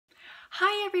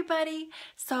Hi everybody!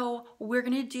 So we're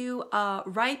gonna do a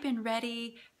ripe and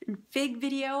ready fig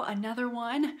video, another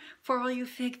one for all you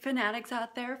fig fanatics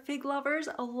out there, fig lovers,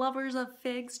 lovers of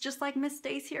figs, just like Miss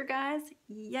Staci here, guys.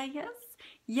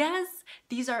 Yes,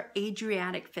 these are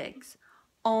Adriatic figs.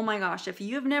 Oh my gosh, if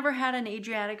you've never had an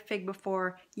Adriatic fig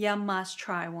before, you must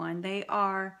try one. They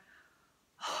are,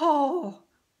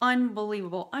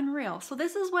 unbelievable, unreal. So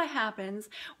this is what happens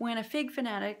when a fig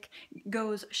fanatic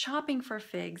goes shopping for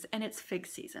figs and it's fig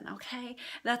season, okay?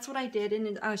 That's what I did,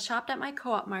 and I shopped at my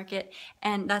co-op market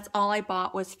and that's all I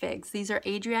bought was figs. These are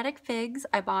Adriatic figs.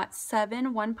 I bought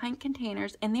 7 1-pint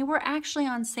containers and they were actually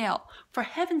on sale. For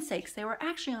heaven's sakes, they were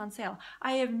actually on sale.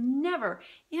 I have never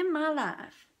in my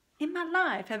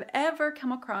life have ever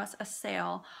come across a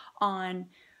sale on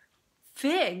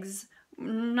figs,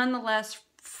 nonetheless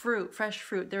fresh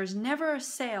fruit. There's never a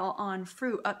sale on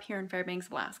fruit up here in Fairbanks,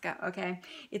 Alaska, okay?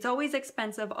 It's always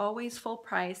expensive, always full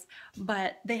price,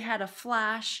 but they had a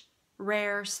flash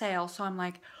rare sale, so I'm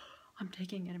like, I'm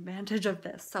taking advantage of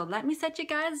this. So let me set you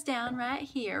guys down right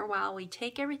here while we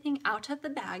take everything out of the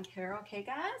bag here, okay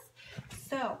guys?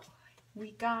 So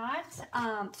we got,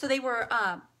 so they were,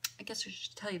 I guess I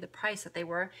should tell you the price that they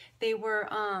were. They were,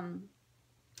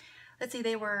 let's see,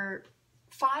 they were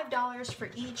 $5 for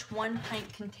each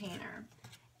 1-pint container,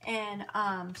 and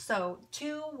so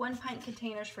 2 1-pint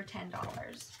containers for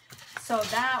 $10. So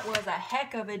that was a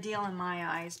heck of a deal in my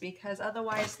eyes, because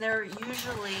otherwise they're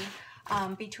usually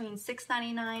between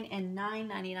 $6.99 and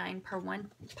 $9.99 per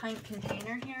 1-pint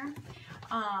container here,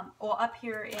 well, up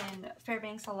here in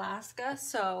Fairbanks, Alaska.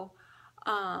 So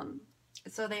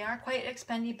so they are quite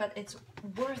expensive, but it's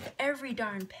worth every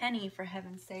darn penny, for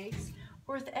heaven's sakes.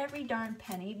 Worth every darn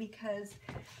penny, because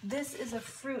this is a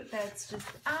fruit that's just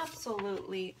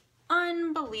absolutely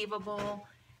unbelievable.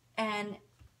 And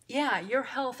yeah, your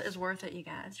health is worth it, you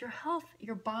guys. Your health,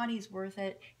 your body's worth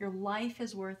it. Your life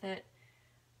is worth it.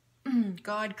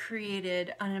 God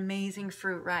created an amazing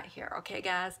fruit right here, okay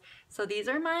guys? So these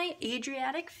are my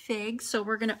Adriatic figs. So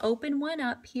we're gonna open one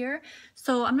up here.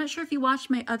 So I'm not sure if you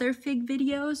watched my other fig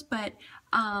videos, but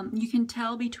you can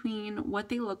tell between what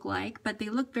they look like, but they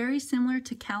look very similar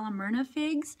to Calamurna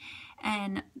figs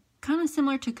and kind of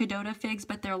similar to Cadota figs,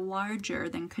 but they're larger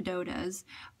than Cadotas.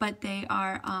 But they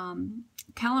are,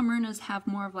 Calamurnas have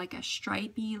more of like a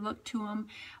stripy look to them,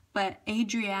 but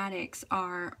Adriatics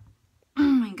are, oh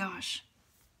my gosh,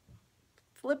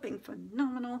 flipping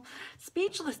phenomenal.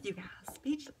 Speechless, you guys,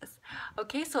 speechless.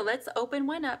 Okay, so let's open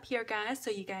one up here, guys,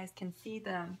 so you guys can see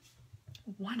the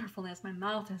wonderfulness. My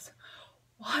mouth is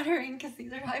watering because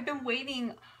these are, I've been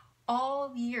waiting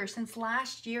all year, since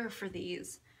last year, for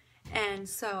these. And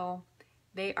so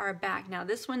they are back. Now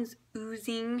this one's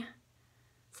oozing.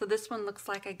 So this one looks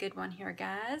like a good one here,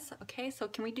 guys. Okay, so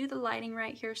can we do the lighting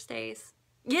right here, Stace?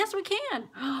 Yes, we can.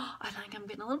 I think I'm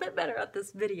getting a little bit better at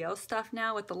this video stuff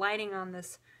now with the lighting on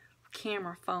this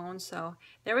camera phone. So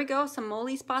there we go, some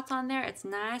moldy spots on there. It's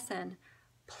nice and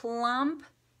plump.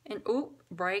 And ooh,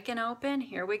 breaking open.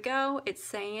 Here we go. It's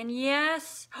saying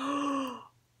yes.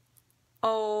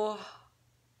 Oh,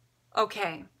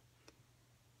 okay.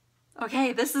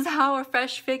 Okay, this is how a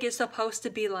fresh fig is supposed to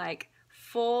be like.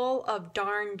 Full of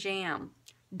darn jam.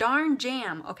 Darn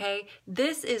jam, okay?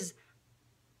 This is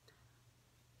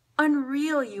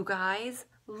unreal, you guys.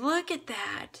 Look at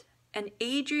that. An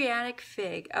Adriatic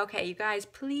fig. Okay, you guys,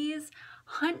 please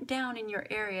hunt down in your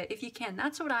area if you can.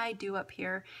 That's what I do up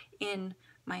here in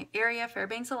my area,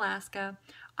 Fairbanks, Alaska.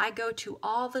 I go to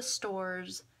all the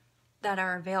stores that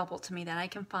are available to me that I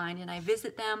can find, and I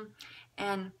visit them,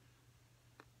 and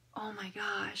oh my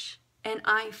gosh. And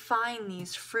I find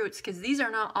these fruits, because these are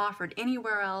not offered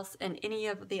anywhere else in any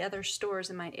of the other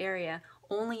stores in my area,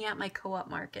 only at my co-op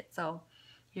market. So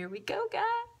here we go,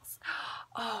 guys.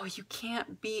 Oh, you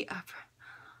can't beat a...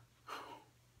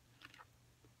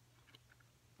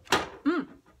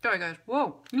 Sorry, guys.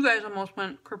 Whoa, you guys almost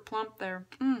went kerplump there.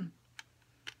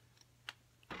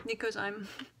 Because I'm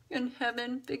in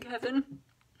heaven, big heaven.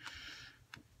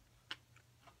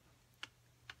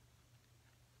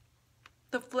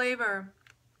 The flavor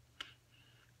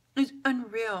is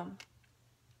unreal.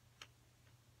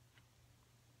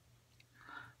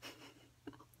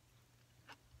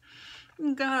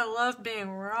 God, I love being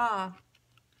raw.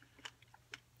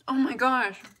 Oh my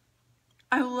gosh,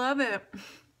 I love it.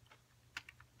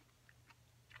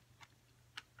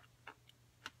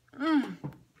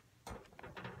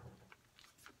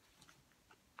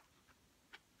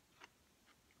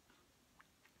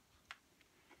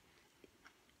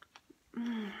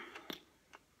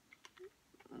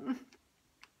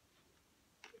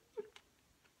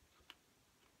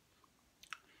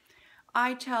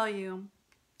 I tell you,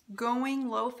 going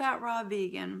low-fat raw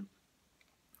vegan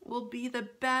will be the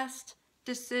best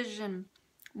decision,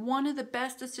 one of the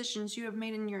best decisions you have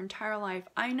made in your entire life.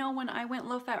 I know when I went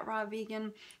low-fat raw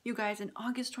vegan, you guys, in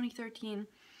August 2013,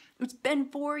 it's been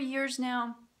 4 years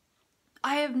now.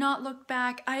 I have not looked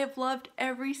back. I have loved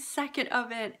every second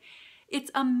of it.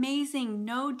 It's amazing.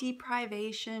 No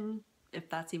deprivation, if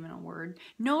that's even a word.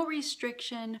 No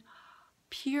restriction.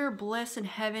 Pure bliss and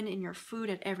heaven in your food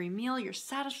at every meal. You're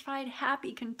satisfied,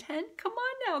 happy, content. Come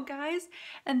on now, guys.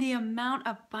 And the amount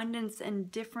of abundance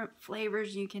and different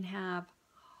flavors you can have.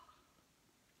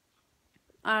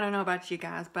 I don't know about you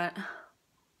guys, but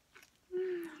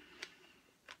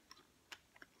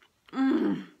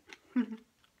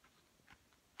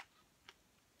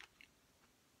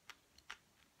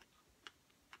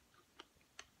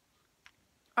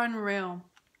unreal.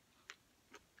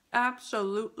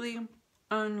 Absolutely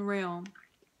unreal.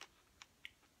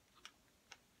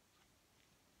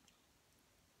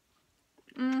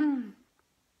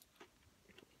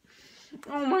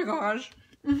 Oh my gosh.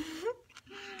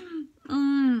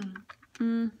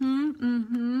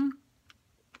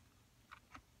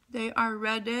 They are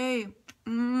ready.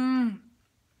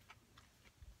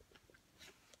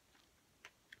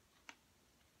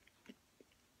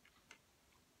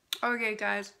 Okay,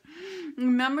 guys.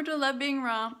 Remember to love being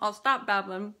raw. I'll stop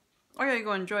babbling. I gotta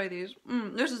go enjoy these.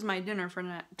 This is my dinner for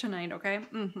tonight, okay?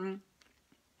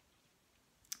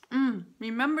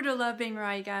 Remember to love being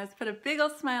raw, you guys. Put a big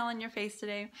old smile on your face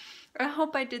today. I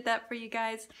hope I did that for you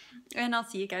guys. And I'll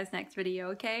see you guys next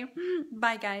video, okay?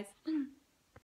 Bye, guys.